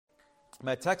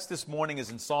My text this morning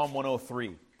is in Psalm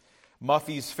 103,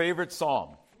 Muffy's favorite psalm.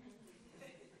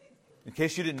 In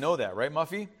case you didn't know that, right,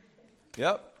 Muffy?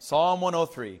 Yep, Psalm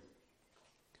 103.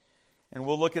 And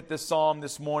we'll look at this psalm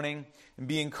this morning and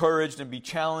be encouraged and be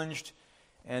challenged,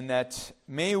 and that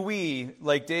may we,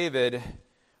 like David,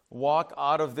 walk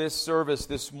out of this service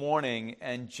this morning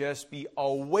and just be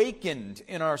awakened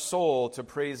in our soul to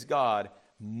praise God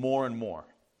more and more.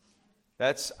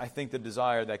 That's, I think, the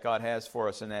desire that God has for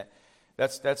us, and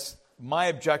that's my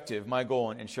objective, my goal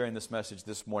in sharing this message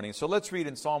this morning. So let's read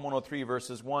in Psalm 103,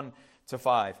 verses 1 to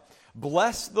 5.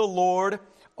 Bless the Lord,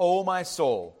 O my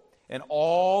soul, and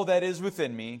all that is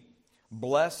within me.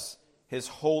 Bless his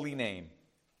holy name.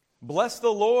 Bless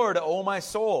the Lord, O my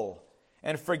soul,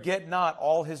 and forget not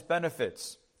all his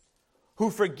benefits, who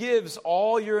forgives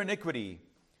all your iniquity,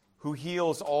 who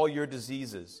heals all your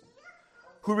diseases,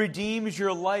 who redeems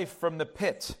your life from the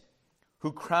pit,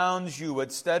 who crowns you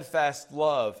with steadfast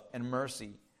love and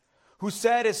mercy, who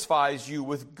satisfies you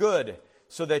with good,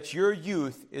 so that your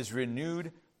youth is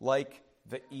renewed like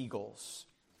the eagles.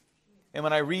 And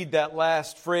when I read that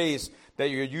last phrase,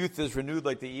 that your youth is renewed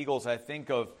like the eagles, I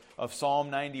think of Psalm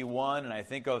 91, and I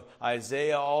think of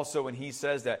Isaiah also when he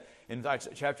says that in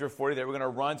chapter 40 that we're going to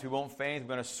run, we won't faint,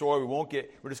 we're going to soar,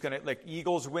 we're just going to, like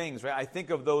eagle's wings, right? I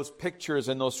think of those pictures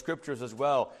and those scriptures as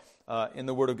well in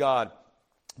the Word of God.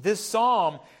 This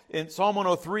psalm, in Psalm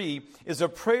 103, is a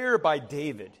prayer by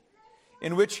David,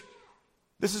 in which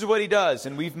this is what he does,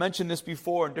 and we've mentioned this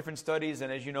before in different studies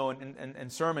and, as you know, in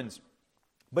sermons,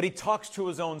 but he talks to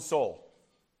his own soul.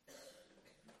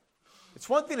 It's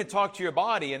one thing to talk to your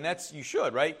body, and that's, you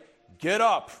should, right? Get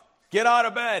up, get out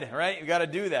of bed, right? You got to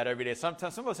do that every day.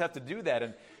 Sometimes some of us have to do that,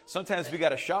 and sometimes we got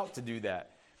to shout to do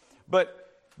that. But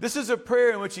this is a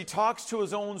prayer in which he talks to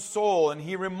his own soul, and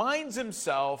he reminds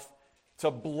himself to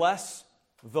bless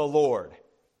the Lord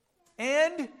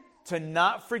and to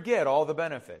not forget all the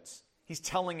benefits. He's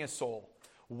telling his soul.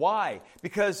 Why?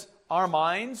 Because our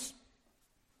minds,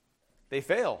 they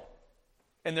fail.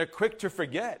 And they're quick to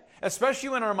forget, especially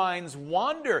when our minds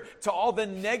wander to all the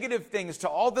negative things, to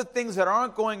all the things that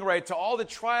aren't going right, to all the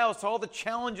trials, to all the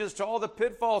challenges, to all the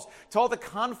pitfalls, to all the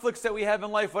conflicts that we have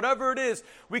in life. Whatever it is,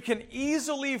 we can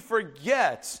easily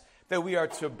forget that we are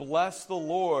to bless the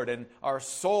Lord, and our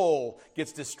soul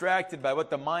gets distracted by what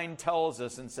the mind tells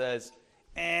us and says,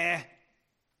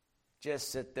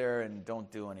 just sit there and don't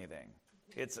do anything.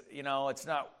 It's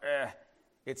not,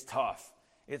 it's tough,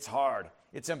 it's hard,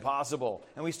 it's impossible.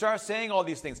 And we start saying all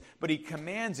these things, but he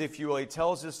commands, if you will, he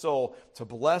tells his soul to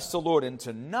bless the Lord and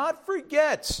to not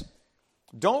forget.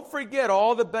 Don't forget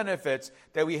all the benefits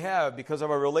that we have because of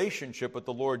our relationship with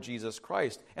the Lord Jesus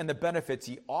Christ and the benefits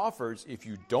he offers if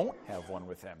you don't have one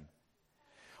with him.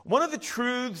 One of the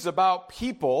truths about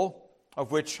people,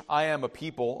 of which I am a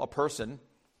person,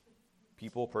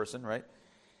 right,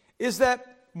 is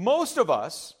that most of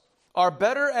us are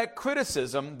better at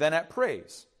criticism than at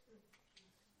praise.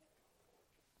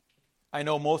 I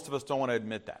know most of us don't want to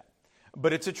admit that,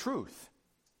 but it's a truth.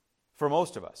 For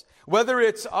most of us, whether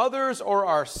it's others or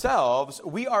ourselves,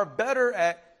 we are better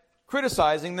at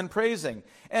criticizing than praising.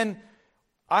 And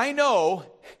I know,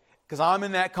 because I'm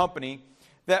in that company,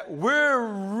 that we're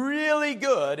really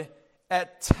good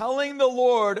at telling the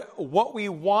Lord what we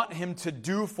want him to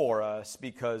do for us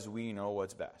because we know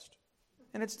what's best.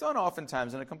 And it's done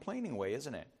oftentimes in a complaining way,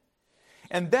 isn't it?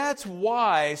 And that's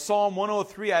why Psalm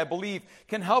 103, I believe,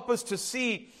 can help us to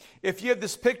see. If you have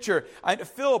this picture,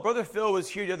 Brother Phil was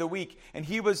here the other week, and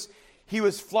he was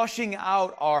flushing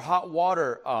out our hot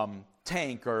water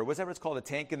tank, or whatever it's called, a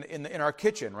tank in our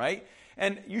kitchen, right?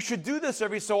 And you should do this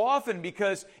every so often,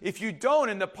 because if you don't,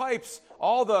 in the pipes,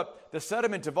 all the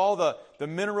sediment of all the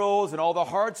minerals and all the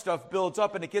hard stuff builds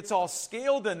up, and it gets all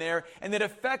scaled in there, and it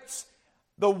affects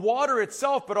the water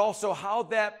itself, but also how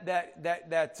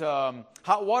that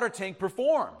hot water tank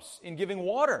performs in giving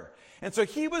water. And so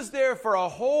he was there for a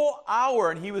whole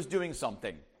hour, and he was doing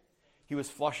something. He was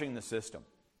flushing the system.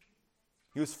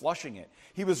 He was flushing it.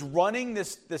 He was running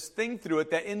this thing through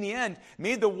it that in the end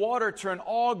made the water turn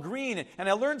all green. And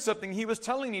I learned something he was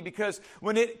telling me, because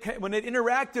when it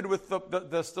interacted with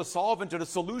the solvent or the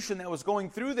solution that was going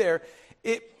through there,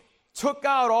 it took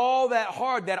out all that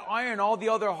iron, all the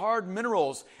other hard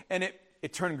minerals, and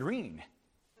it turned green.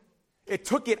 It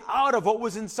took it out of what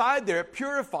was inside there. It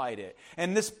purified it.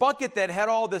 And this bucket that had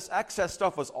all this excess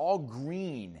stuff was all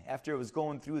green after it was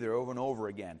going through there over and over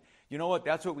again. You know what?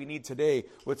 That's what we need today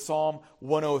with Psalm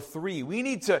 103.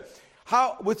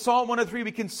 With Psalm 103,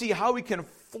 we can see how we can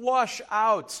flush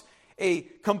out a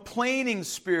complaining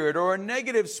spirit or a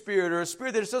negative spirit or a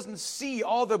spirit that just doesn't see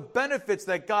all the benefits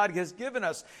that God has given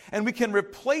us. And we can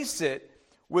replace it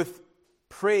with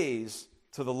praise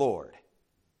to the Lord.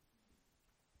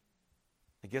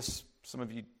 I guess some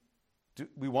of you,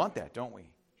 we want that, don't we?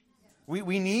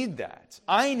 We need that.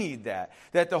 I need that.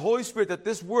 That the Holy Spirit, that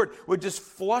this word would just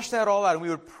flush that all out and we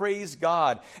would praise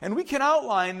God. And we can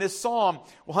outline this Psalm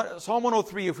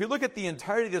 103. If we look at the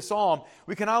entirety of the Psalm,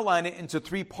 we can outline it into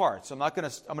 3 parts. I'm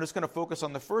just going to focus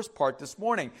on the first part this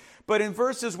morning. But in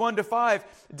verses 1 to 5,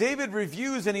 David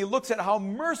reviews and he looks at how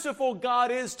merciful God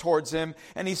is towards him,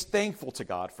 and he's thankful to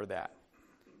God for that.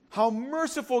 How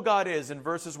merciful God is in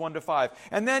verses 1 to 5.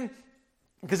 And then,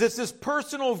 because it's this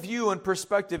personal view and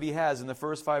perspective he has in the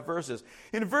first 5 verses.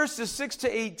 In verses 6 to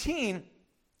 18,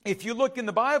 if you look in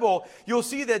the Bible, you'll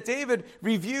see that David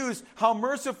reviews how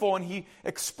merciful, and he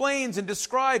explains and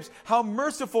describes how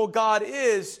merciful God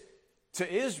is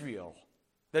to Israel,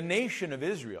 the nation of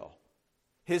Israel,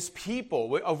 his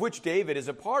people, of which David is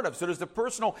a part of. So there's the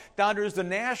personal, down there's the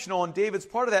national, and David's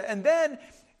part of that. And then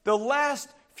the last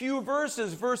few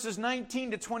verses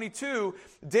 19 to 22,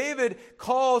 David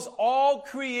calls all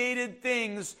created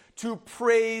things to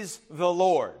praise the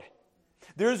Lord.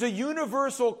 There's a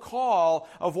universal call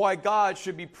of why God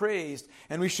should be praised,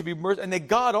 and we should be and that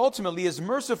God ultimately is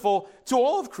merciful to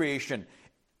all of creation.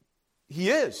 He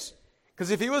is.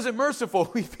 Because if he wasn't merciful,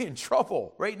 we'd be in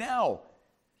trouble right now.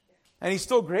 And he's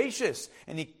still gracious,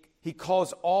 and he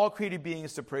calls all created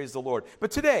beings to praise the Lord.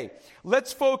 But today,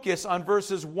 let's focus on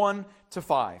verses 1 to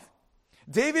 5.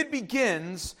 David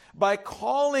begins by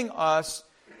calling us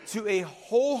to a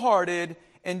wholehearted,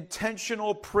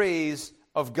 intentional praise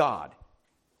of God.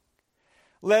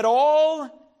 Let all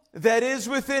that is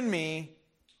within me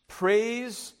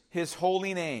praise his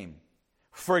holy name.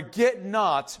 Forget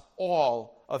not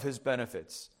all of his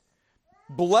benefits.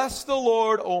 Bless the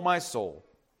Lord, O my soul.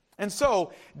 And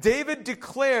so, David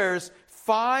declares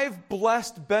 5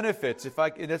 blessed benefits,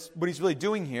 that's what he's really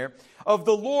doing here, of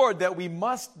the Lord that we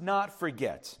must not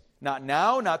forget. Not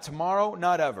now, not tomorrow,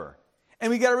 not ever.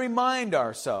 And we got to remind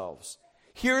ourselves.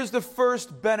 Here's the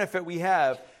first benefit we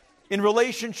have in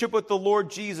relationship with the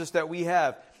Lord Jesus that we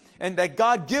have, and that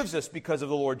God gives us because of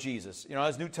the Lord Jesus,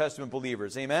 as New Testament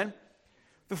believers. Amen?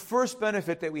 The first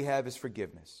benefit that we have is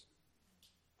forgiveness.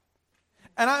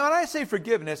 And when I say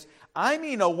forgiveness, I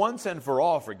mean a once and for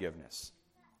all forgiveness,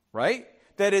 right?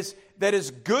 That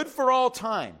is good for all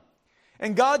time.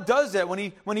 And God does that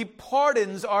when He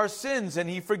pardons our sins and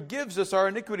He forgives us our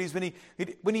iniquities,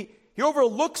 when He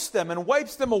overlooks them and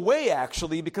wipes them away,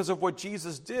 actually, because of what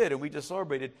Jesus did. And we just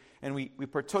celebrated and we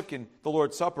partook in the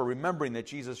Lord's Supper, remembering that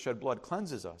Jesus shed blood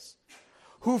cleanses us.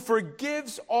 Who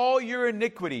forgives all your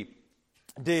iniquity,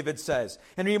 David says,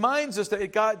 and reminds us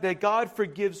that God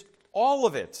forgives all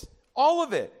of it. All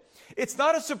of it. It's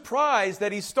not a surprise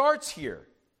that he starts here.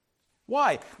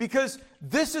 Why? Because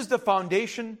this is the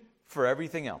foundation for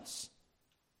everything else.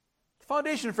 The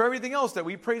foundation for everything else that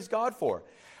we praise God for.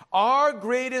 Our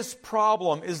greatest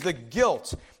problem is the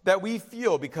guilt that we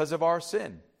feel because of our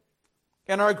sin.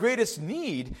 And our greatest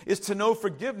need is to know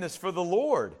forgiveness for the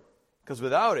Lord. Because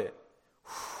without it,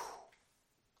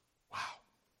 wow.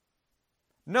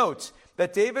 Note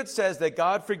that David says that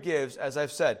God forgives, as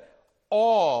I've said,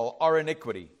 all our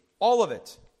iniquity. All of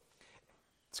it.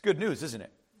 It's good news, isn't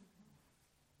it?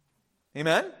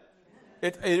 Amen?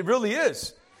 It really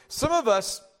is. Some of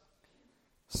us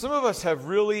have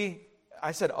really,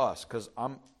 I said us, because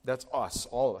that's us,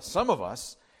 all of us. Some of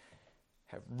us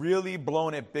have really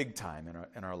blown it big time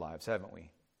in our lives, haven't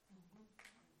we?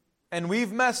 And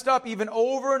we've messed up even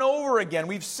over and over again.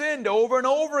 We've sinned over and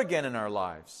over again in our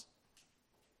lives.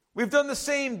 We've done the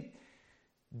same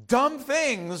dumb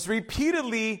things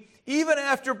repeatedly, even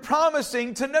after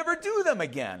promising to never do them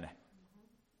again.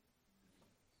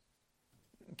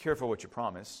 Be careful what you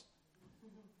promise.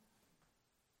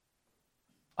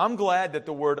 I'm glad that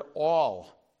the word all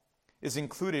is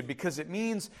included because it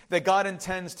means that God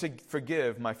intends to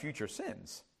forgive my future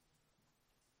sins.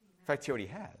 In fact, He already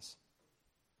has.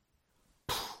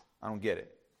 I don't get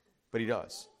it, but He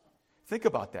does. Think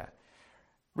about that.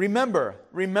 Remember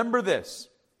this.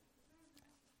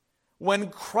 When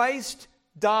Christ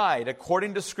died,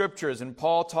 according to Scriptures, and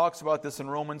Paul talks about this in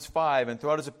Romans 5 and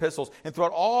throughout his epistles and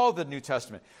throughout all the New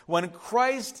Testament, when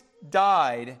Christ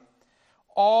died,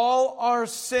 all our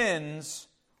sins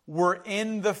were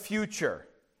in the future.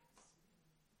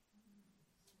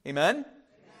 Amen?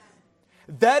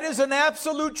 That is an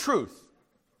absolute truth.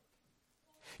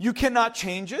 You cannot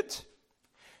change it.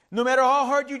 No matter how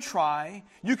hard you try,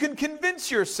 you can convince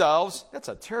yourselves. That's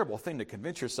a terrible thing to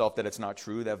convince yourself that it's not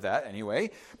true, that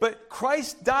anyway. But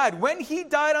Christ died. When He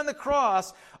died on the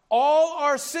cross, all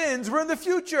our sins were in the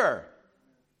future.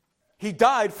 He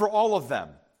died for all of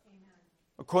them.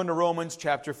 according to Romans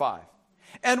chapter 5.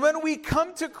 And when we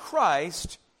come to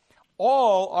Christ,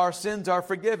 all our sins are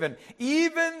forgiven,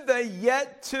 even the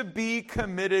yet to be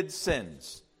committed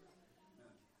sins.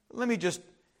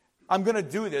 I'm going to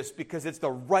do this because it's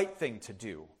the right thing to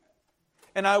do.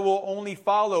 And I will only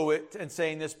follow it in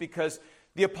saying this because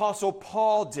the Apostle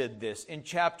Paul did this in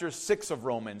chapter 6 of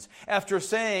Romans. After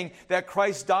saying that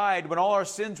Christ died when all our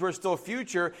sins were still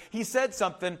future, he said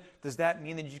something. Does that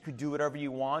mean that you could do whatever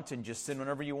you want and just sin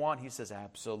whenever you want? He says,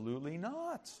 absolutely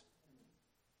not.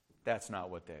 That's not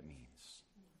what that means.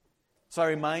 So I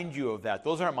remind you of that.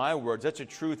 Those aren't my words. That's a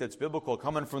truth that's biblical,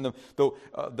 coming from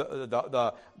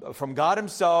from God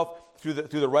Himself through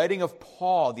the writing of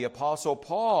Paul, the Apostle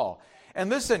Paul. And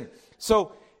listen,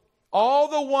 so all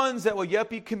the ones that will yet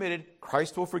be committed,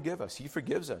 Christ will forgive us. He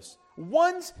forgives us.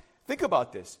 Think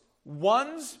about this.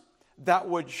 Ones that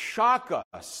would shock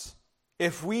us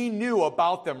if we knew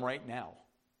about them right now.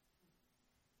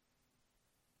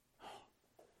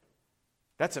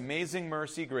 That's amazing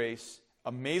mercy, grace,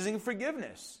 amazing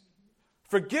forgiveness.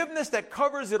 Forgiveness that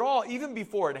covers it all, even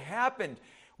before it happened.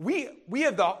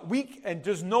 And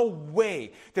there's no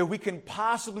way that we can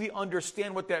possibly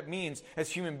understand what that means as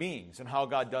human beings and how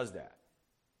God does that.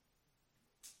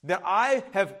 That I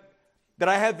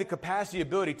have the capacity,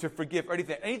 ability to forgive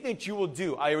anything that you will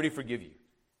do, I already forgive you.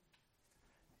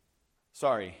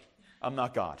 Sorry, I'm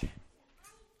not God,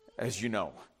 as you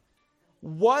know.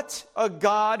 What a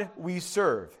God we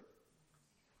serve,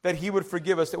 that He would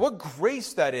forgive us. What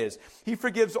grace that is. He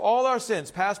forgives all our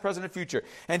sins, past, present, and future.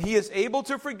 And He is able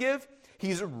to forgive.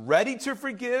 He's ready to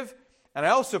forgive. And I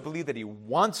also believe that He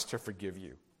wants to forgive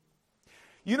you.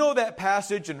 You know that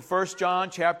passage in 1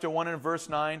 John chapter 1 and verse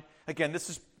 9? Again, this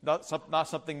is not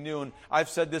something new. And I've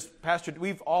said this, Pastor,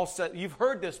 you've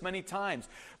heard this many times.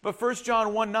 But 1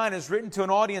 John 1:9 is written to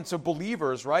an audience of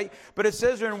believers, right? But it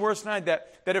says there in verse 9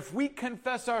 that if we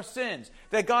confess our sins,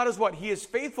 that God is what? He is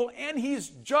faithful and He's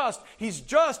just. He's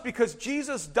just because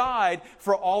Jesus died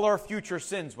for all our future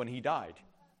sins when He died.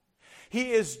 He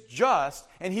is just,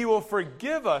 and He will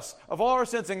forgive us of all our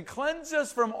sins and cleanse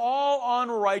us from all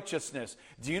unrighteousness.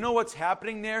 Do you know what's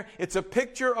happening there? It's a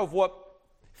picture of what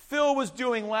Phil was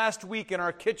doing last week in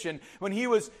our kitchen when he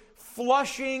was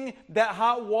flushing that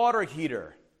hot water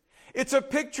heater. It's a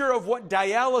picture of what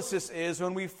dialysis is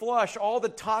when we flush all the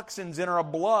toxins in our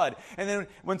blood. And then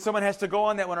when someone has to go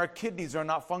on that when our kidneys are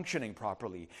not functioning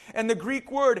properly. And the Greek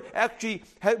word, actually,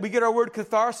 we get our word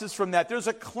catharsis from that. There's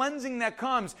a cleansing that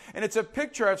comes. And it's a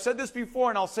picture, I've said this before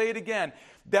and I'll say it again,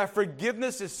 that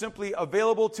forgiveness is simply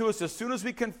available to us as soon as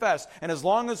we confess and as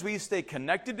long as we stay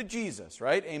connected to Jesus,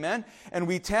 right? Amen? And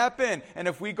we tap in. And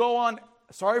if we go on,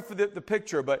 sorry for the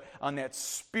picture, but on that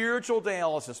spiritual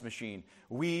dialysis machine,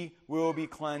 we will be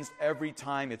cleansed every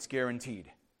time. It's guaranteed.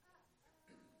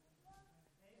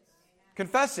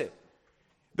 Confess it.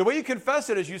 The way you confess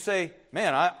it is you say,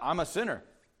 man, I'm a sinner.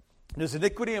 There's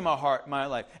iniquity in my heart, my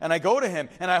life. And I go to Him,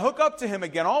 and I hook up to Him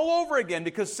again, all over again,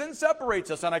 because sin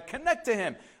separates us, and I connect to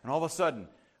Him. And all of a sudden,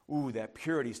 that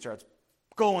purity starts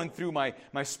going through my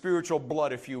spiritual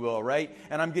blood, if you will, right?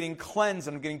 And I'm getting cleansed,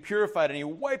 and I'm getting purified,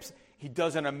 and He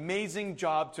does an amazing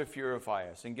job to purify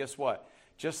us. And guess what?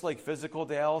 Just like physical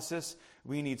dialysis,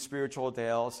 we need spiritual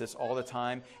dialysis all the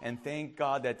time. And thank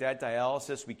God that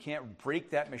dialysis, we can't break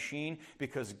that machine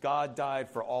because God died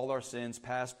for all our sins,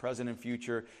 past, present, and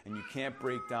future. And you can't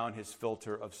break down His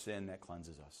filter of sin that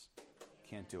cleanses us.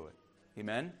 Can't do it.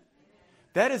 Amen?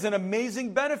 That is an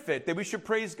amazing benefit that we should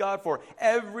praise God for.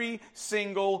 Every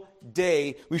single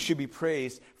day we should be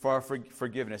praised for our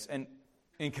forgiveness. And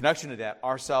in connection to that,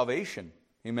 our salvation.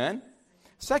 Amen?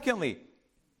 Secondly,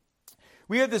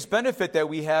 we have this benefit that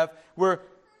we have where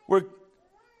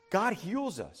God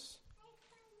heals us.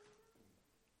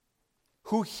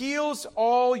 Who heals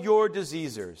all your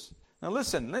diseases. Now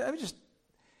listen,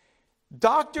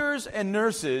 doctors and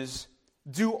nurses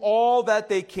do all that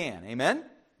they can. Amen?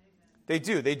 They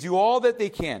do. They do all that they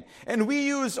can. And we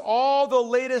use all the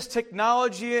latest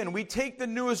technology and we take the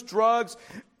newest drugs.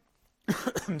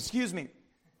 Excuse me.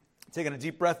 Taking a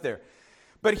deep breath there.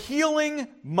 But healing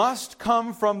must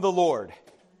come from the Lord.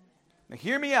 Now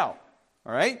hear me out,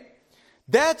 all right?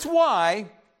 That's why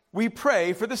we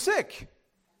pray for the sick.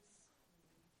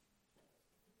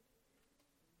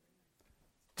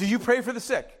 Do you pray for the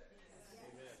sick?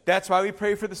 That's why we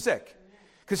pray for the sick.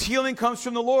 Because healing comes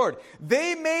from the Lord.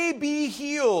 They may be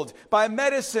healed by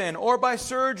medicine or by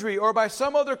surgery or by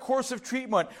some other course of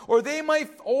treatment, or they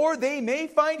may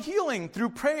find healing through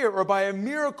prayer or by a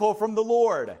miracle from the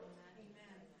Lord.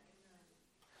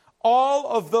 All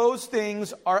of those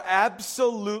things are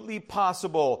absolutely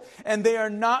possible, and they are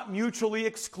not mutually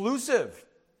exclusive.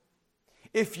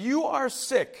 If you are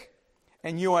sick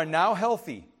and you are now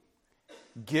healthy,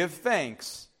 give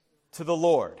thanks to the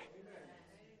Lord.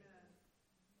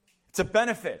 It's a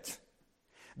benefit.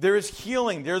 There is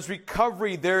healing, there's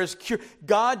recovery, there is cure.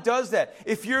 God does that.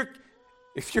 If your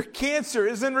cancer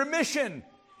is in remission,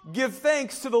 give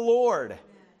thanks to the Lord.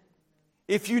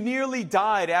 If you nearly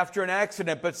died after an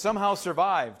accident but somehow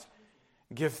survived,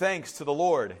 give thanks to the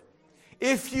Lord.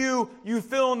 If you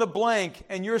fill in the blank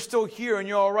and you're still here and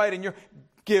you're all right and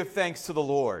give thanks to the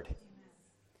Lord.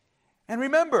 And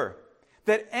remember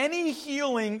that any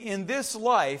healing in this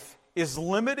life is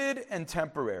limited and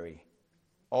temporary.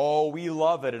 Oh, we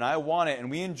love it and I want it and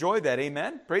we enjoy that.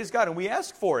 Amen? Praise God. And we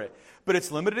ask for it. But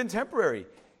it's limited and temporary.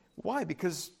 Why?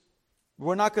 Because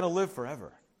we're not going to live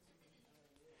forever.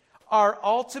 Our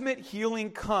ultimate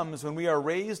healing comes when we are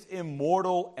raised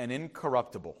immortal and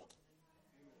incorruptible.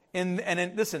 And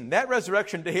listen, that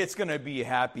resurrection day, it's going to be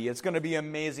happy. It's going to be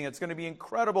amazing. It's going to be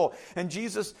incredible. And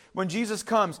when Jesus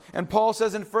comes, and Paul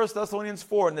says in 1 Thessalonians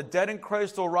 4, and the dead in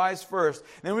Christ will rise first.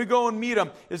 And then we go and meet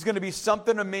him. It's going to be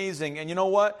something amazing. And you know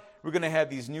what? We're going to have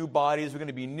these new bodies. We're going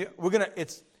to be new.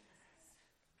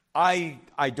 I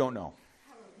don't know.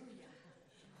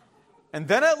 And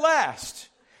then at last,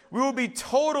 we will be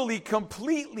totally,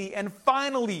 completely, and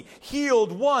finally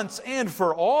healed once and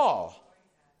for all.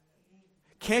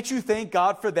 Can't you thank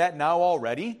God for that now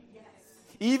already? Yes.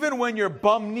 Even when your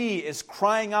bum knee is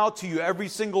crying out to you every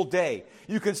single day,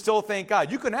 you can still thank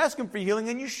God. You can ask Him for healing,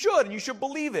 and you should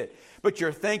believe it. But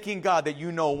you're thanking God that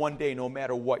you know one day, no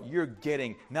matter what, you're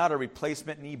getting not a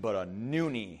replacement knee, but a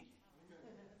new knee.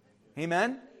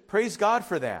 Amen? Praise God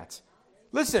for that.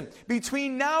 Listen,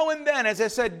 between now and then, as I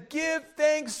said, give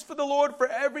thanks for the Lord for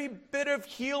every bit of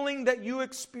healing that you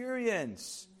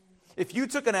experience. If you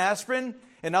took an aspirin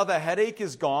and now the headache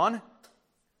is gone,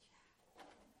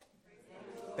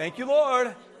 thank you,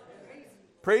 Lord.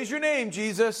 Praise your name,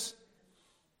 Jesus.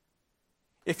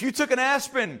 If you took an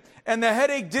aspirin and the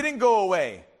headache didn't go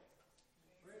away,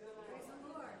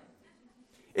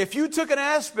 if you took an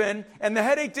aspirin and the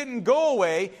headache didn't go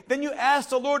away, then you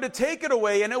asked the Lord to take it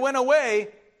away and it went away.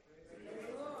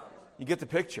 You get the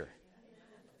picture.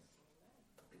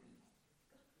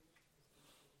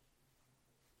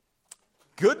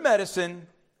 Good medicine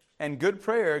and good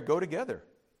prayer go together.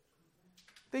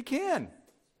 They can.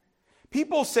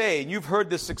 People say, and you've heard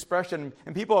this expression,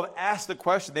 and people have asked the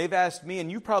question, they've asked me,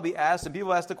 and you probably asked, and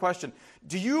people asked the question,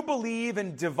 do you believe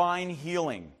in divine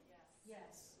healing?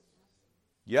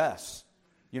 Yes.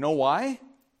 You know why?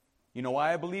 You know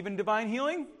why I believe in divine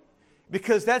healing?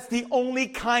 Because that's the only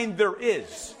kind there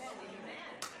is.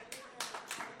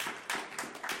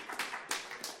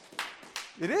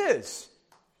 It is.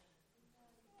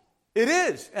 It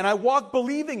is. And I walk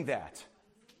believing that.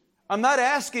 I'm not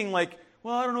asking like,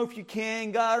 well, I don't know if you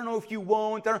can, God, I don't know if you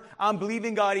won't. I'm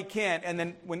believing God He can. And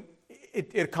then when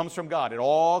it comes from God. It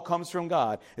all comes from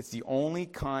God. It's the only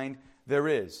kind there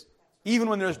is. Even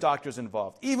when there's doctors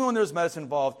involved, even when there's medicine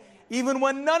involved, even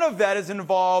when none of that is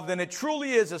involved, then it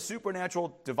truly is a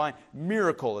supernatural, divine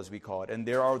miracle, as we call it. And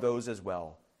there are those as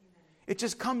well. It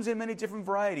just comes in many different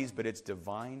varieties, but it's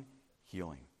divine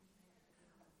healing.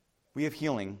 We have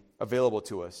healing available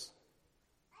to us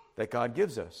that God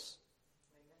gives us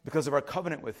because of our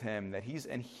covenant with Him that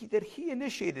He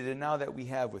initiated, and now that we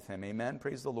have with Him. Amen.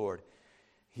 Praise the Lord.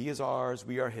 He is ours,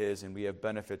 we are His, and we have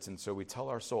benefits. And so we tell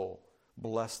our soul,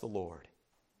 bless the Lord,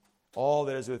 all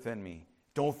that is within me.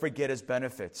 Don't forget His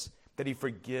benefits, that He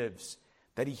forgives,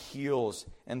 that He heals.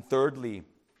 And thirdly,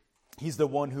 He's the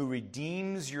one who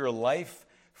redeems your life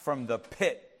from the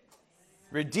pit.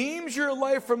 Redeems your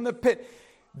life from the pit.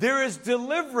 There is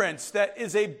deliverance that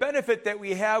is a benefit that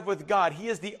we have with God. He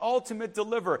is the ultimate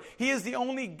deliverer. He is the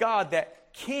only God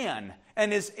that can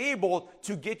and is able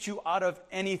to get you out of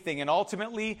anything. And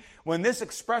ultimately, when this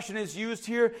expression is used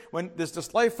here, when there's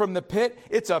this life from the pit,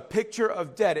 it's a picture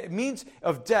of death. It means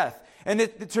of death. And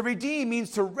to redeem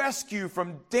means to rescue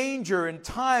from danger and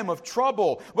time of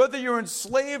trouble, whether you're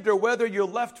enslaved or whether you're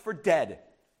left for dead.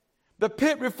 The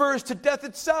pit refers to death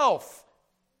itself.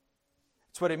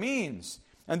 That's what it means.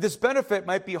 And this benefit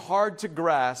might be hard to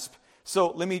grasp. So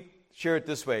let me share it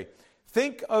this way.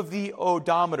 Think of the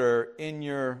odometer in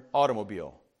your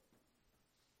automobile.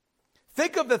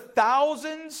 Think of the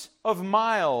thousands of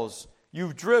miles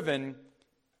you've driven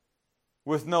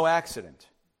with no accident.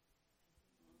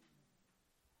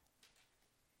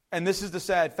 And this is the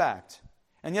sad fact.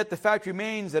 And yet the fact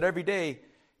remains that every day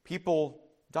people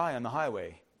die on the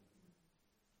highway.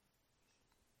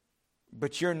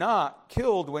 But you're not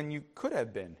killed when you could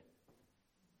have been.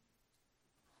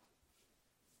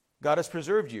 God has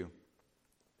preserved you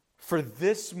for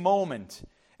this moment.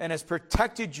 and has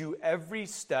protected you every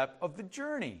step of the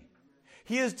journey.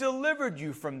 He has delivered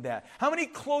you from that. How many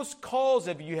close calls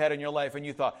have you had in your life and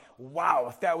you thought, wow,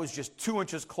 if that was just 2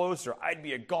 inches closer, I'd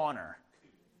be a goner?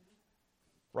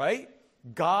 Right?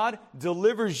 God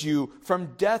delivers you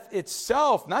from death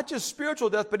itself, not just spiritual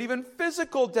death, but even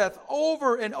physical death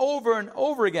over and over and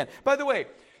over again. By the way,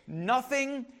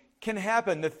 nothing can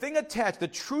happen. The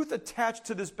truth attached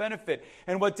to this benefit,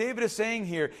 and what David is saying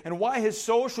here, and why his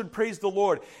soul should praise the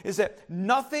Lord, is that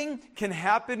nothing can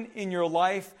happen in your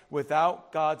life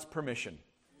without God's permission.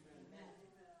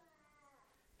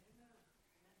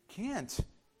 Can't.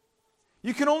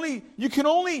 You can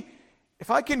only, if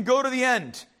I can go to the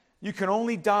end, you can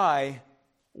only die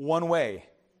one way.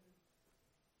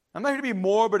 I'm not here to be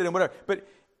morbid and whatever,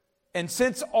 and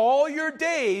since all your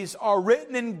days are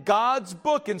written in God's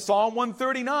book in Psalm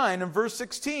 139 and verse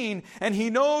 16, and He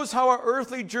knows how our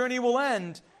earthly journey will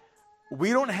end,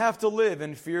 we don't have to live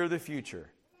in fear of the future.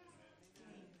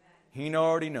 He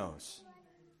already knows.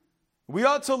 We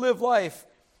ought to live life,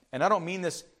 and I don't mean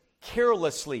this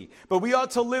carelessly, but we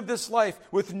ought to live this life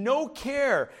with no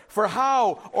care for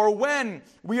how or when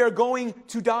we are going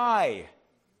to die.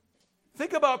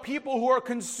 Think about people who are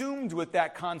consumed with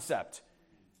that concept.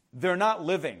 They're not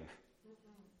living.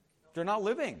 They're not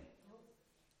living.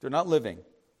 They're not living.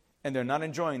 And they're not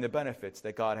enjoying the benefits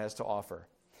that God has to offer.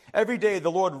 Every day the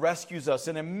Lord rescues us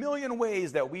in a million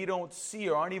ways that we don't see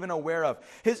or aren't even aware of.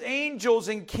 His angels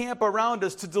encamp around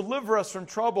us to deliver us from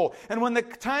trouble. And when the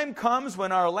time comes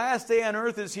when our last day on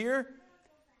earth is here,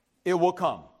 it will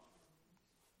come.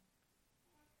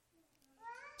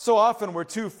 So often we're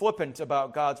too flippant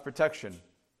about God's protection,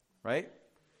 right?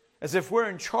 As if we're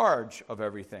in charge of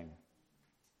everything.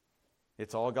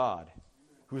 It's all God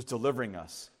who's delivering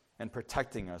us and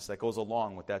protecting us that goes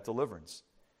along with that deliverance.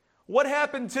 What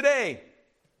happened today?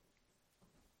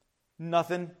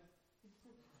 Nothing.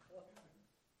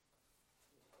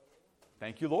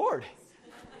 Thank you, Lord.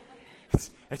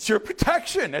 It's your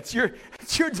protection. It's your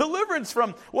deliverance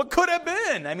from what could have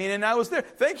been. And I was there.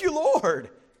 Thank you, Lord.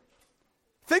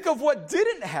 Think of what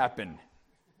didn't happen.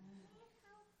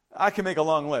 I can make a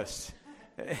long list.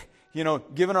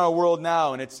 Given our world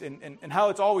now and how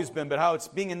it's always been, but how it's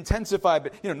being intensified.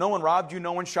 But, no one robbed you,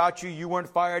 no one shot you, you weren't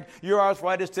fired, your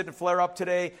arthritis didn't flare up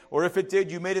today, or if it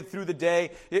did, you made it through the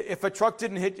day. If a truck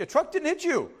didn't hit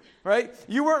you, right?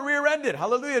 You weren't rear-ended.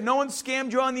 Hallelujah. No one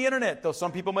scammed you on the internet, though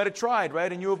some people might have tried,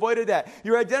 right? And you avoided that.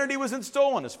 Your identity wasn't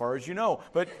stolen, as far as you know,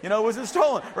 but, it wasn't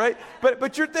stolen, right?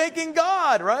 But you're thanking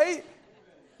God, right?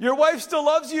 Your wife still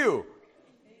loves you.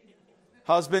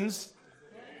 Husbands,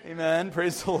 amen,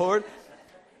 praise the Lord.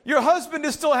 Your husband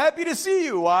is still happy to see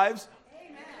you, wives.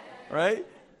 Amen. Right?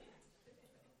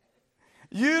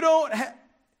 You don't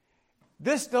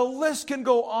the list can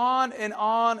go on and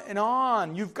on and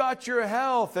on. You've got your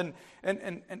health and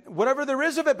whatever there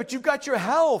is of it, but you've got your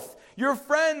health, your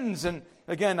friends, and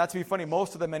again, not to be funny,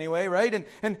 most of them anyway, right?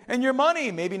 And your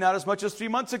money, maybe not as much as 3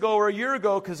 months ago or a year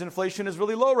ago, because inflation is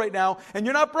really low right now, and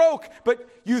you're not broke, but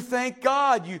you thank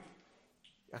God.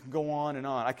 I can go on and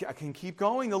on. I can keep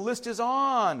going. The list is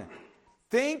on.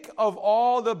 Think of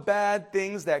all the bad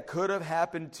things that could have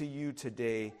happened to you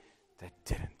today that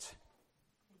didn't.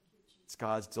 It's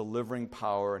God's delivering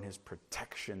power and His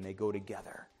protection. They go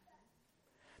together.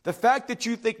 The fact that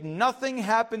you think nothing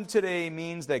happened today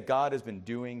means that God has been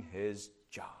doing His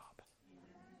job.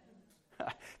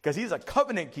 Because He's a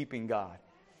covenant-keeping God.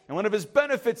 And one of His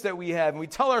benefits that we have, and we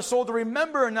tell our soul to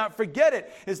remember and not forget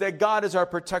it, is that God is our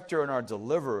protector and our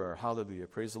deliverer. Hallelujah.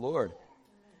 Praise the Lord.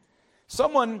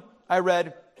 Someone, I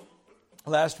read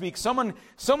last week, someone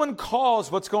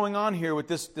calls what's going on here with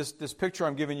this picture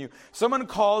I'm giving you, someone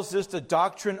calls this the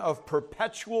doctrine of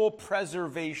perpetual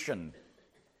preservation.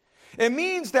 It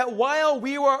means that while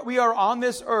we are on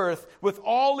this earth with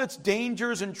all its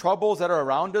dangers and troubles that are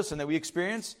around us and that we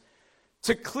experience,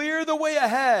 to clear the way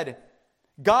ahead,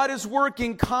 God is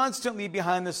working constantly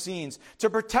behind the scenes to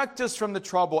protect us from the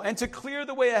trouble and to clear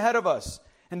the way ahead of us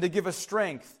and to give us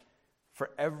strength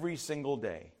for every single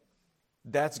day.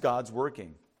 That's God's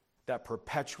working, that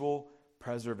perpetual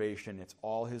preservation. It's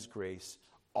all His grace,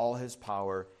 all His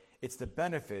power. It's the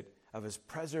benefit of His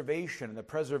preservation and the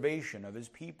preservation of His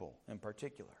people in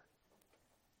particular.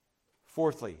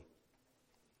 Fourthly,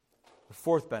 the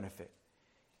fourth benefit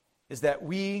is that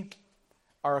we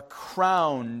are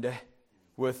crowned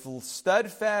with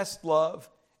steadfast love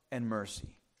and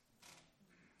mercy.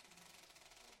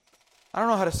 I don't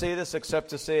know how to say this except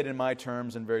to say it in my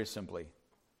terms and very simply.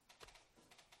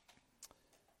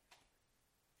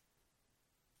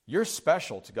 You're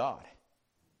special to God.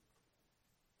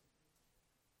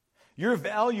 You're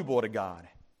valuable to God.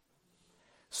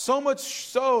 So much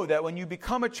so that when you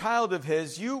become a child of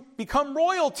his, you become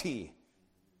royalty.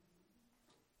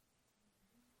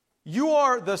 You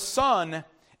are the son,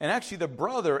 and actually the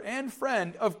brother and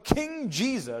friend of King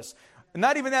Jesus. And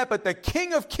not even that, but the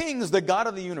King of Kings, the God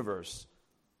of the universe,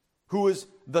 who is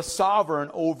the sovereign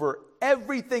over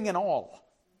everything and all.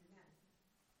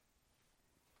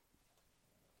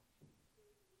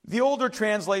 The older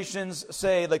translations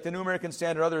say, like the New American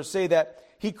Standard, others say that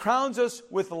he crowns us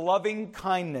with loving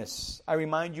kindness. I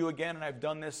remind you again, and I've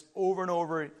done this over and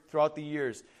over throughout the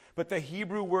years, but the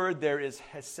Hebrew word there is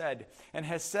hesed. And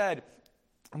hesed,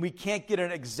 we can't get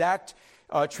an exact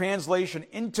translation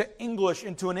into English,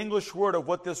 into an English word of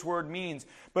what this word means.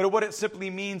 But what it simply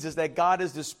means is that God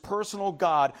is this personal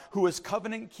God who is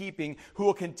covenant keeping, who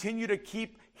will continue to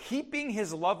keep heaping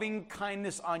his loving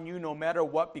kindness on you no matter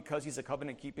what, because he's a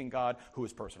covenant keeping God who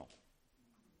is personal.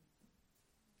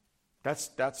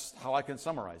 That's how I can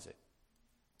summarize it.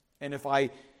 And if I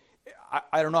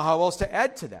don't know how else to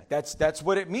add to that. That's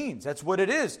what it means. That's what it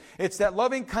is. It's that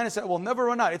loving kindness that will never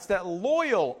run out. It's that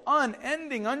loyal,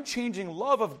 unending, unchanging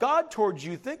love of God towards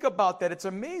you. Think about that. It's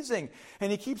amazing.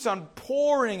 And he keeps on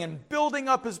pouring and building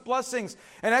up his blessings.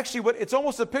 And actually, it's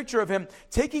almost a picture of him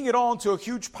taking it all into a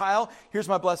huge pile. Here's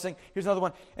my blessing. Here's another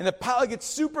one. And the pile gets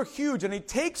super huge, and he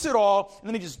takes it all, and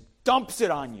then he just dumps it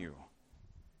on you.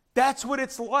 That's what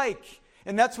it's like.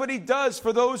 And that's what he does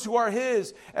for those who are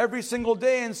his every single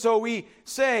day. And so we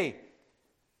say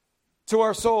to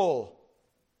our soul,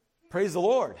 praise the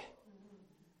Lord.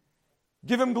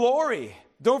 Give him glory.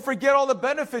 Don't forget all the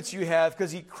benefits you have,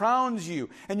 because he crowns you.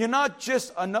 And you're not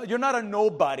a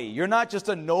nobody. You're not just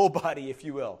a nobody, if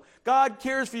you will. God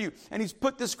cares for you. And he's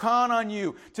put this crown on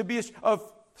you to be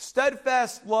of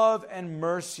steadfast love and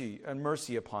mercy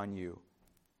upon you.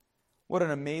 What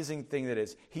an amazing thing that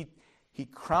is. He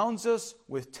crowns us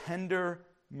with tender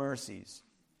mercies.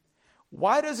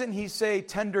 Why doesn't he say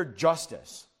tender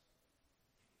justice?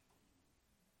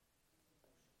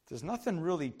 There's nothing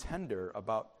really tender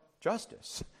about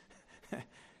justice.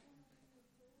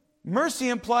 Mercy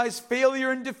implies failure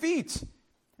and defeat.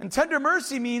 And tender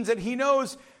mercy means that he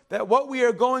knows that what we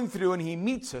are going through, and he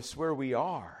meets us where we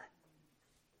are.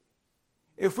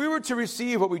 If we were to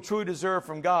receive what we truly deserve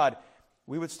from God,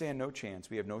 we would stand no chance.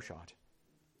 We have no shot.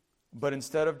 But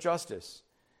instead of justice,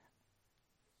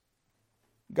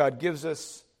 God gives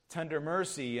us tender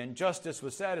mercy, and justice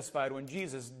was satisfied when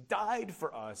Jesus died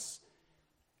for us.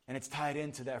 And it's tied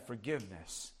into that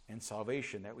forgiveness and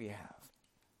salvation that we have.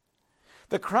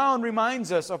 The crown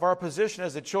reminds us of our position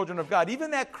as the children of God.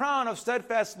 Even that crown of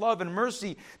steadfast love and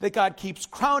mercy that God keeps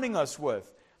crowning us with.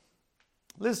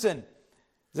 Listen,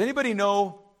 does anybody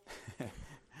know?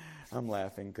 I'm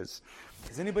laughing because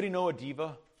does anybody know a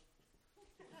diva?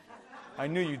 I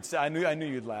knew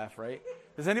you'd laugh, right?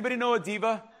 Does anybody know a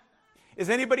diva? Is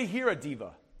anybody here a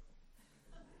diva?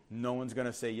 No one's going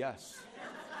to say yes.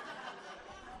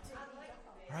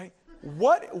 Right?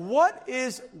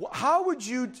 How would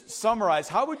you summarize,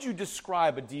 how would you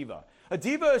describe a diva? A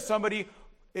diva is somebody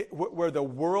where the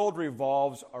world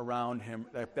revolves around him,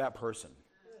 that person.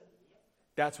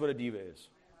 That's what a diva is.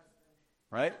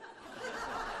 Right?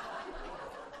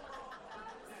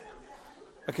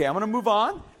 Okay, I'm going to move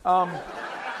on.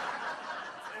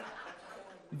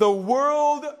 The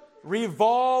world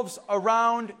revolves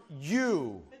around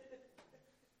you.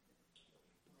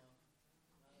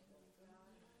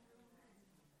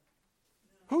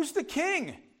 Who's the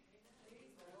king?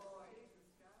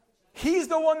 He's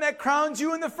the one that crowns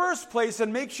you in the first place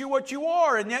and makes you what you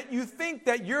are, and yet you think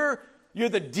that you're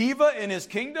the diva in his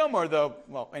kingdom, or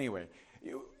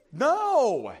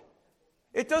no.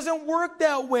 It doesn't work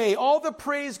that way. All the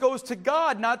praise goes to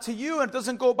God, not to you, and it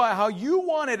doesn't go by how you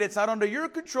want it. It's not under your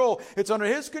control. It's under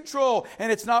his control,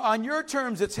 and it's not on your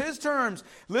terms. It's his terms.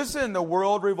 Listen, the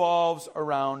world revolves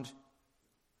around,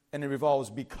 and it revolves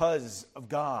because of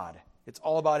God. It's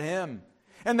all about him.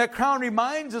 And that crown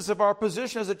reminds us of our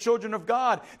position as the children of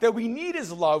God, that we need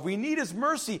his love, we need his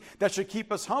mercy. That should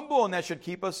keep us humble, and that should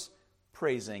keep us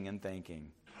praising and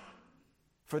thanking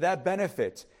for that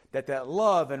benefit, that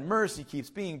love and mercy keeps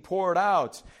being poured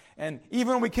out. And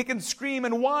even when we kick and scream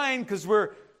and whine because we're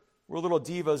little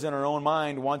divas in our own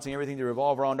mind, wanting everything to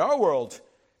revolve around our world,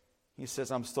 he says,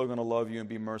 I'm still going to love you and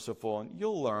be merciful, and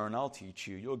you'll learn, I'll teach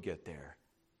you, you'll get there.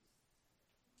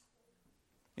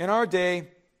 In our day,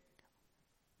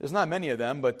 there's not many of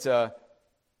them, but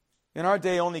in our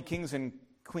day, only kings and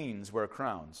queens wear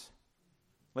crowns,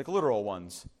 like literal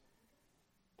ones.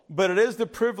 But it is the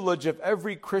privilege of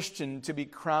every Christian to be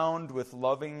crowned with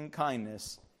loving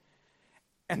kindness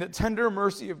and the tender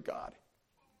mercy of God.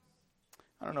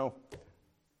 I don't know. I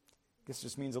guess it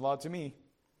just means a lot to me.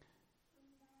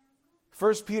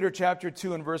 1 Peter chapter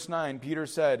 2 and verse 9, Peter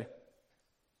said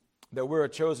that we're a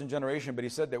chosen generation, but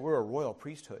he said that we're a royal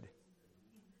priesthood.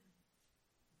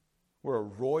 We're a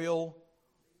royal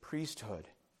priesthood.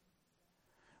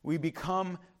 We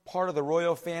become part of the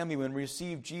royal family when we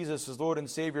receive Jesus as Lord and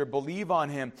Savior, believe on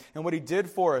Him and what He did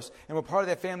for us, and we're part of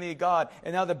that family of God.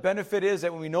 And now the benefit is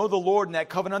that when we know the Lord in that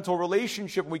covenantal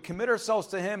relationship, we commit ourselves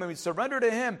to Him and we surrender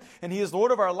to Him, and He is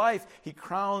Lord of our life, He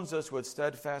crowns us with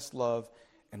steadfast love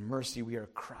and mercy. We are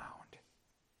crowned.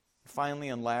 Finally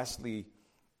and lastly,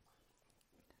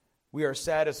 we are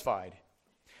satisfied.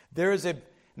 There is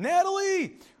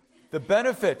Natalie, the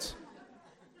benefit.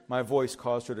 My voice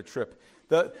caused her to trip.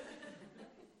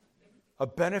 A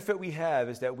benefit we have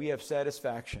is that we have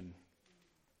satisfaction.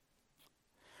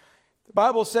 The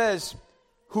Bible says,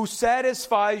 who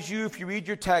satisfies you, if you read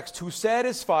your text, who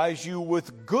satisfies you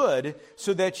with good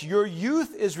so that your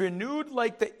youth is renewed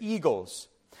like the eagles.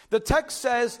 The text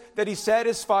says that He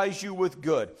satisfies you with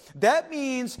good. That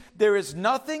means there is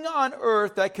nothing on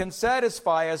earth that can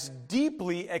satisfy us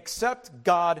deeply except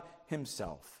God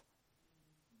Himself.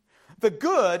 The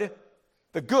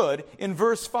good in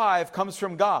verse 5 comes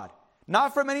from God,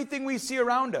 not from anything we see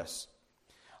around us.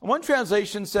 One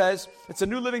translation says, it's a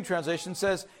New Living Translation,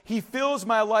 says, He fills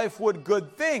my life with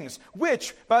good things,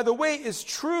 which, by the way, is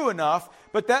true enough,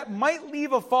 but that might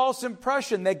leave a false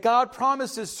impression that God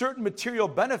promises certain material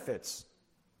benefits.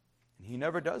 And He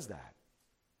never does that.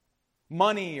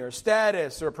 Money or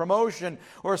status or promotion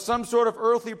or some sort of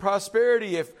earthly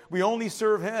prosperity if we only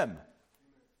serve Him.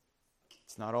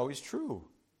 It's not always true.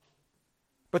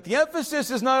 But the emphasis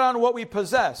is not on what we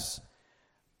possess,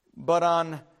 but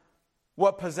on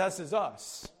what possesses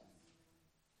us.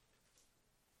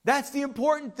 That's the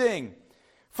important thing.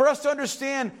 For us to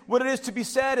understand what it is to be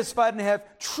satisfied and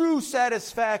have true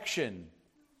satisfaction.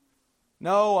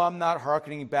 No, I'm not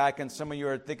hearkening back, and some of you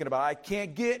are thinking about, I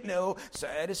can't get no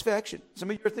satisfaction. Some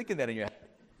of you are thinking that in your head.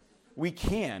 We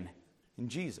can in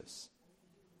Jesus.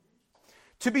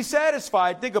 To be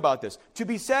satisfied, think about this. To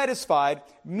be satisfied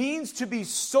means to be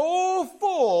so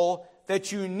full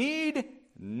that you need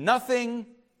nothing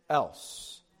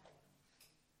else.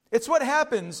 It's what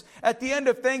happens at the end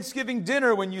of Thanksgiving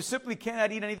dinner when you simply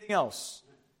cannot eat anything else.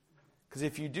 Because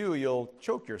if you do, you'll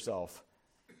choke yourself.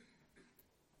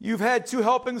 You've had 2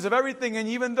 helpings of everything, and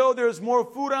even though there's more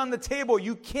food on the table,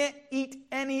 you can't eat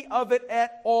any of it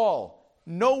at all.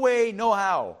 No way, no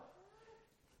how.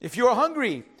 If you're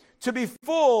hungry, to be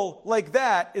full like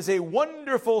that is a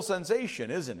wonderful sensation,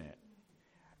 isn't it?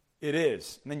 It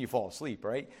is. And then you fall asleep,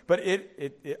 right? But I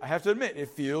have to admit, it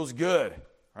feels good.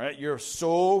 Right? You're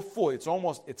so full.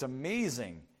 It's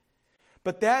amazing.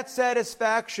 But that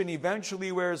satisfaction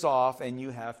eventually wears off, and you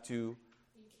have to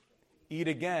eat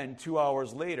again 2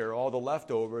 hours later, all the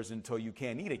leftovers until you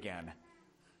can't eat again.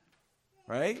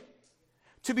 Right?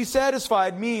 To be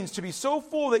satisfied means to be so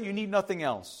full that you need nothing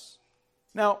else.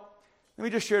 Now, let me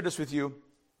just share this with you.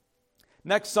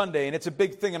 Next Sunday, and it's a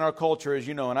big thing in our culture, as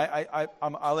you know, and I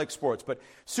like sports, but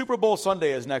Super Bowl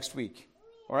Sunday is next week.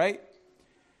 All right?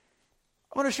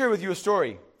 I want to share with you a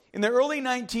story. In the early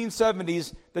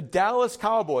 1970s, the Dallas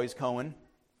Cowboys, Cohen,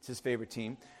 it's his favorite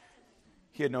team.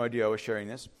 He had no idea I was sharing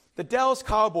this. The Dallas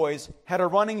Cowboys had a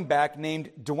running back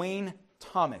named Dwayne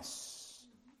Thomas.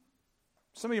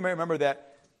 Some of you may remember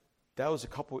that. That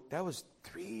was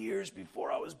 3 years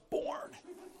before I was born.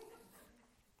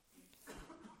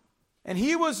 And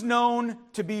he was known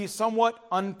to be somewhat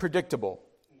unpredictable.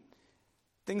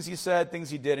 Things he said, things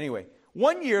he did. Anyway,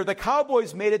 one year, the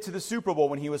Cowboys made it to the Super Bowl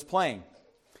when he was playing.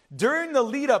 During the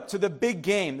lead up to the big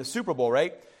game, the Super Bowl,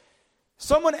 right?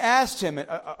 Someone asked him,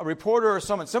 a reporter or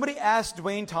somebody asked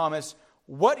Dwayne Thomas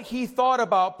what he thought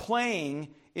about playing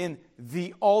in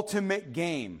the ultimate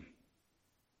game.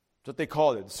 That's what they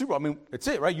called it. The Super Bowl. I mean, it's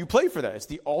it, right? You play for that. It's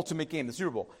the ultimate game, the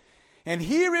Super Bowl. And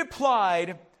he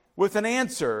replied with an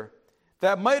answer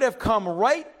that might have come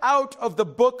right out of the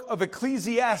book of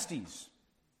Ecclesiastes.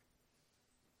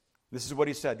 This is what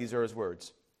he said. These are his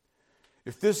words.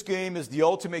 If this game is the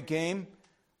ultimate game,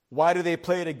 why do they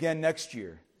play it again next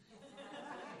year?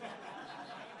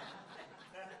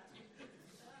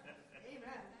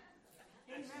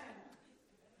 Amen.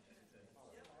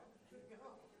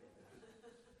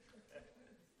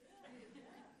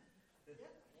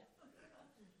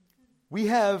 We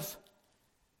have...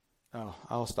 Oh,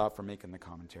 I'll stop from making the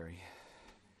commentary.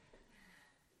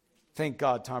 Thank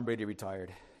God Tom Brady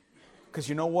retired. Because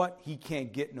you know what? He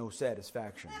can't get no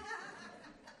satisfaction.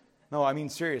 No, I mean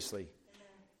seriously.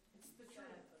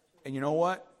 And you know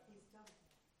what?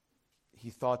 He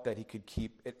thought that he could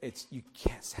keep it. You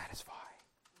can't satisfy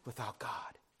without God.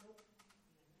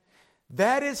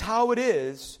 That is how it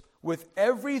is with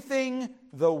everything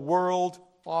the world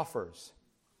offers.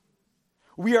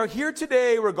 We are here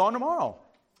today, we're gone tomorrow.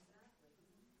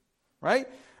 Right?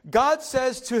 God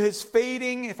says to his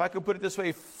fading, if I could put it this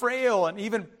way, frail and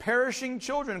even perishing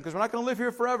children, because we're not going to live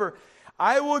here forever,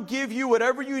 I will give you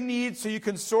whatever you need so you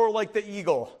can soar like the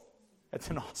eagle. That's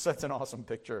an awesome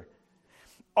picture.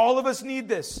 All of us need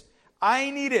this. I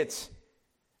need it.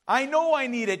 I know I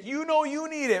need it. You know you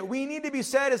need it. We need to be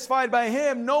satisfied by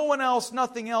him. No one else,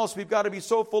 nothing else. We've got to be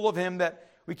so full of him that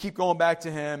we keep going back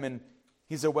to him, and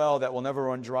he's a well that will never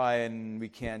run dry, and we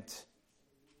can't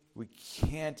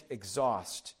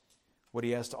exhaust what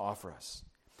he has to offer us.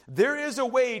 There is a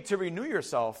way to renew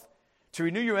yourself, to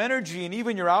renew your energy and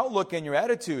even your outlook and your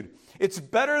attitude. It's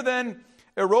better than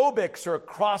aerobics or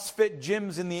CrossFit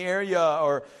gyms in the area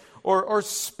or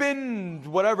spin,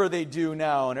 whatever they do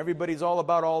now. And everybody's all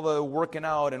about all the working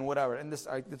out and whatever. And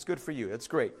it's good for you. It's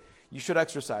great. You should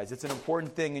exercise. It's an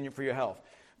important thing for your health.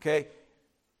 Okay?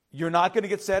 You're not going to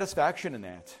get satisfaction in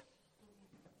that.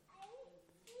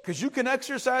 Because you can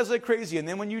exercise like crazy, and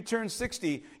then when you turn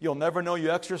 60, you'll never know you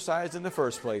exercised in the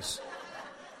first place.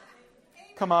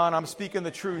 Come on, I'm speaking the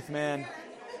truth, man.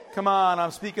 Come on, I'm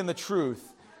speaking the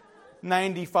truth.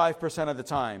 95% of the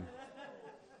time.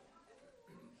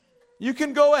 You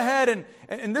can go ahead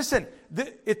and listen,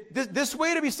 this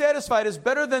way to be satisfied is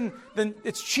better than,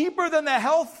 it's cheaper than the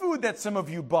health food that some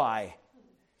of you buy.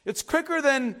 It's quicker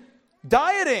than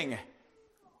dieting.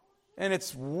 And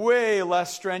it's way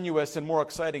less strenuous and more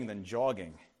exciting than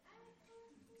jogging.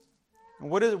 And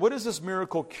what is this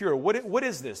miracle cure? What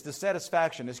is this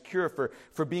satisfaction, this cure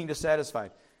for being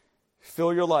dissatisfied?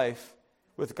 Fill your life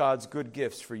with God's good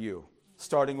gifts for you,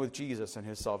 starting with Jesus and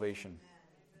his salvation.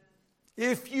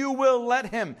 If you will let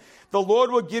him, the Lord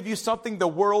will give you something the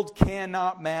world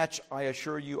cannot match. I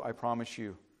assure you, I promise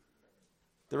you.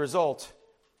 The result,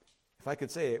 if I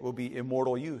could say it, will be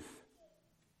immortal youth.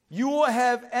 You will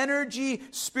have energy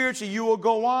spiritually. You will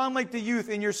go on like the youth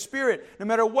in your spirit. No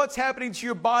matter what's happening to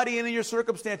your body and in your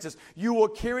circumstances, you will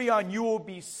carry on. You will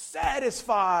be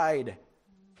satisfied.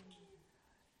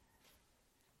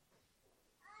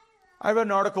 I read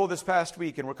an article this past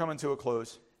week, and we're coming to a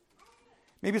close.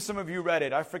 Maybe some of you read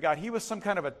it. I forgot. He was some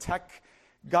kind of a tech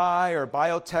guy or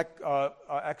biotech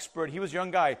expert. He was a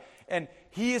young guy. And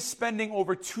he is spending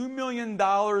over $2 million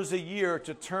a year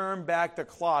to turn back the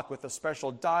clock with a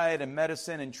special diet and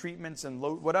medicine and treatments and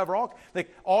whatever,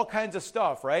 all kinds of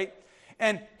stuff, right?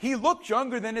 And he looked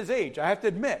younger than his age, I have to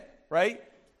admit, right?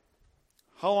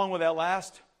 How long will that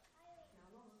last?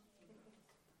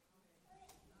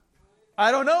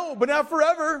 I don't know, but not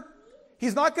forever.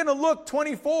 He's not going to look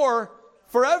 24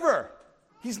 forever.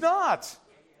 He's not.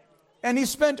 And he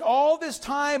spent all this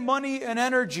time, money, and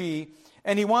energy,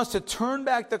 and he wants to turn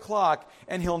back the clock,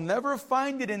 and he'll never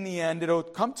find it in the end. It'll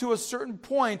come to a certain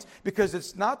point because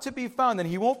it's not to be found, and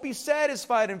he won't be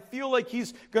satisfied and feel like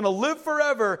he's going to live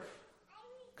forever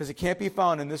because it can't be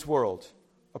found in this world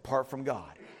apart from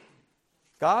God.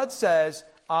 God says,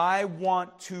 I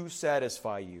want to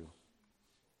satisfy you.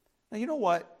 Now, you know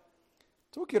what?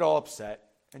 Don't get all upset.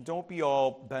 And don't be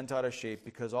all bent out of shape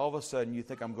because all of a sudden you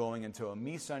think I'm going into a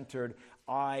me-centered,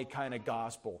 I kind of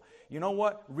gospel. You know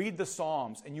what? Read the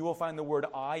Psalms and you will find the word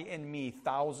I and me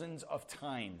thousands of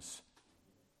times.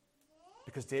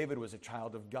 Because David was a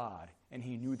child of God and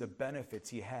he knew the benefits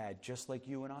he had just like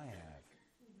you and I have.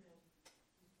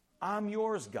 I'm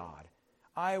yours, God.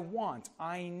 I want,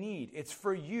 I need. It's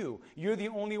for you. You're the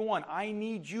only one. I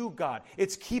need you, God.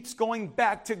 It keeps going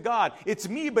back to God. It's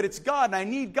me, but it's God, and I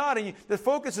need God. And the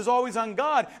focus is always on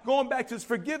God, going back to his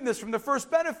forgiveness from the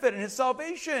first benefit and his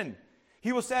salvation.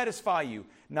 He will satisfy you,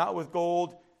 not with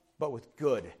gold, but with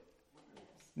good.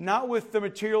 Not with the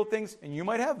material things, and you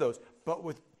might have those, but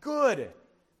with good.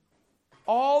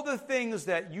 All the things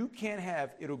that you can't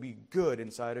have, it'll be good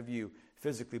inside of you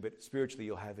physically, but spiritually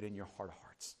you'll have it in your heart of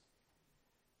hearts.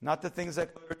 Not the things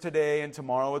that are today and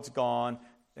tomorrow it's gone.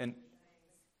 And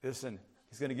listen,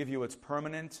 he's going to give you what's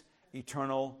permanent,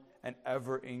 eternal, and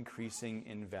ever increasing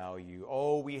in value.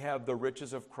 Oh, we have the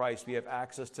riches of Christ. We have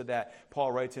access to that.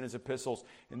 Paul writes in his epistles,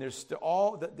 and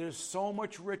there's so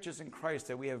much riches in Christ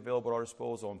that we have available at our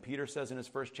disposal. And Peter says in his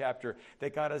first chapter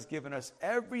that God has given us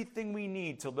everything we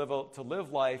need to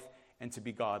live life and to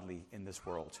be godly in this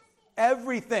world.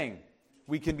 Everything.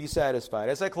 We can be satisfied.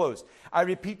 As I close, I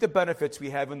repeat the benefits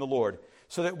we have in the Lord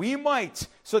so that we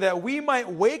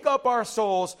might wake up our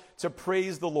souls to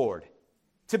praise the Lord,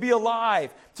 to be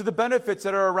alive to the benefits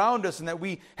that are around us and that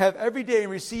we have every day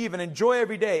and receive and enjoy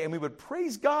every day, and we would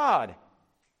praise God.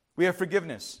 We have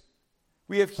forgiveness.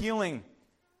 We have healing.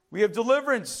 We have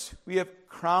deliverance. We have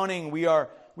crowning. We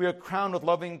we are crowned with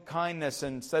loving kindness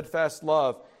and steadfast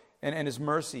love and His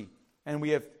mercy, and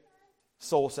we have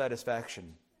soul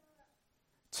satisfaction.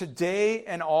 Today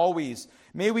and always,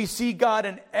 may we see God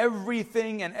in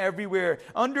everything and everywhere.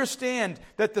 Understand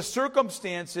that the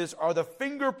circumstances are the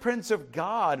fingerprints of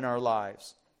God in our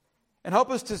lives. And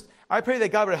I pray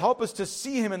that God would help us to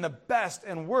see Him in the best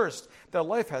and worst that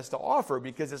life has to offer,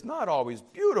 because it's not always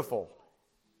beautiful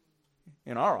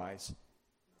in our eyes.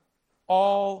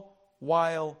 All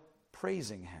while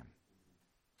praising Him.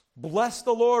 Bless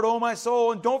the Lord, O my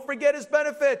soul, and don't forget His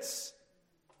benefits.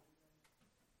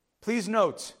 Please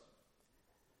note,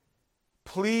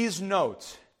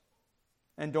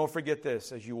 and don't forget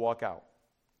this as you walk out,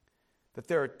 that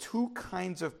there are two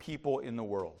kinds of people in the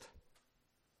world.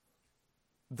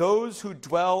 Those who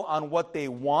dwell on what they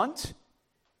want,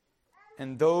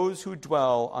 and those who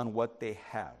dwell on what they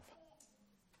have.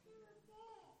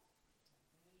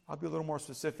 I'll be a little more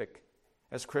specific.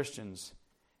 As Christians,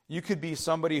 you could be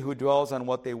somebody who dwells on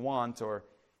what they want, or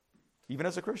even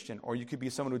as a Christian, or you could be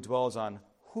someone who dwells on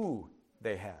who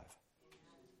they have.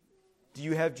 Do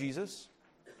you have Jesus?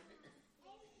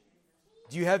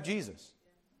 Do you have Jesus?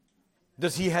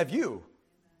 Does He have you?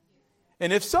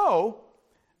 And if so,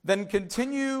 then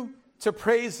continue to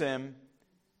praise Him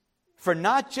for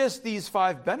not just these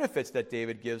 5 benefits that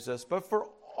David gives us, but for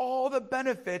all the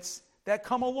benefits that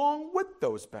come along with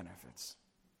those benefits.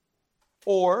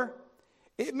 Or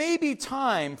it may be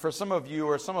time for some of you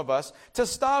or some of us to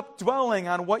stop dwelling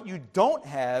on what you don't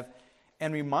have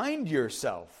and remind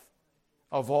yourself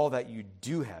of all that you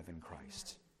do have in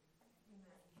Christ.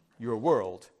 Your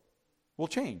world will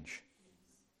change.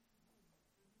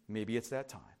 Maybe it's that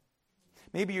time.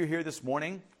 Maybe you're here this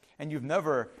morning and you've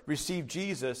never received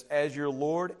Jesus as your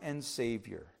Lord and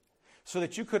Savior, so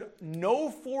that you could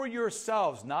know for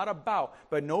yourselves, not about,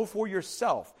 but know for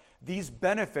yourself these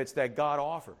benefits that God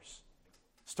offers,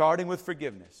 starting with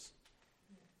forgiveness.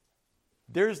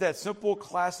 There's that simple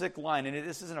classic line, and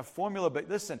this isn't a formula, but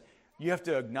listen, you have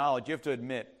to acknowledge, you have to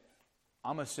admit,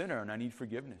 I'm a sinner and I need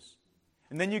forgiveness.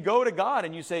 And then you go to God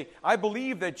and you say, I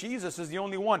believe that Jesus is the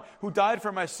only one who died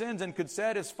for my sins and could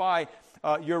satisfy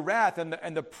your wrath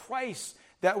and the price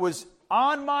that was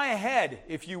on my head,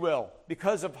 if you will,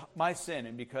 because of my sin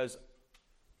and because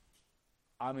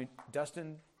I'm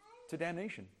destined to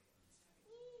damnation.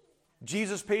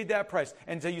 Jesus paid that price.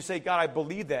 And so you say, God, I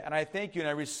believe that, and I thank you, and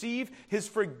I receive His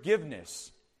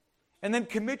forgiveness. And then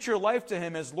commit your life to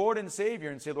Him as Lord and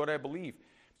Savior and say, Lord, I believe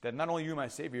that not only you're my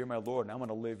Savior, you're my Lord, and I'm going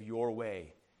to live your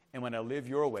way. And when I live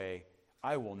your way,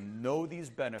 I will know these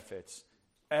benefits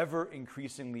ever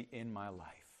increasingly in my life.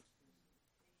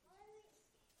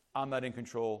 I'm not in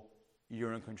control.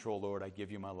 You're in control, Lord. I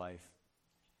give you my life.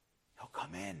 He'll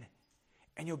come in,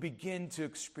 and you'll begin to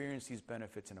experience these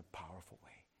benefits in a powerful way.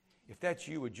 If that's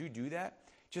you, would you do that?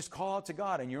 Just call out to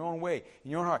God in your own way,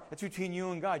 in your own heart. That's between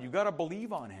you and God. You've got to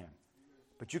believe on Him.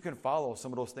 But you can follow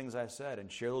some of those things I said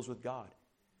and share those with God.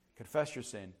 Confess your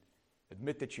sin.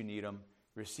 Admit that you need Him.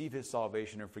 Receive His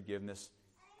salvation and forgiveness.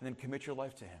 And then commit your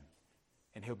life to Him.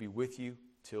 And He'll be with you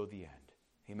till the end.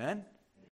 Amen?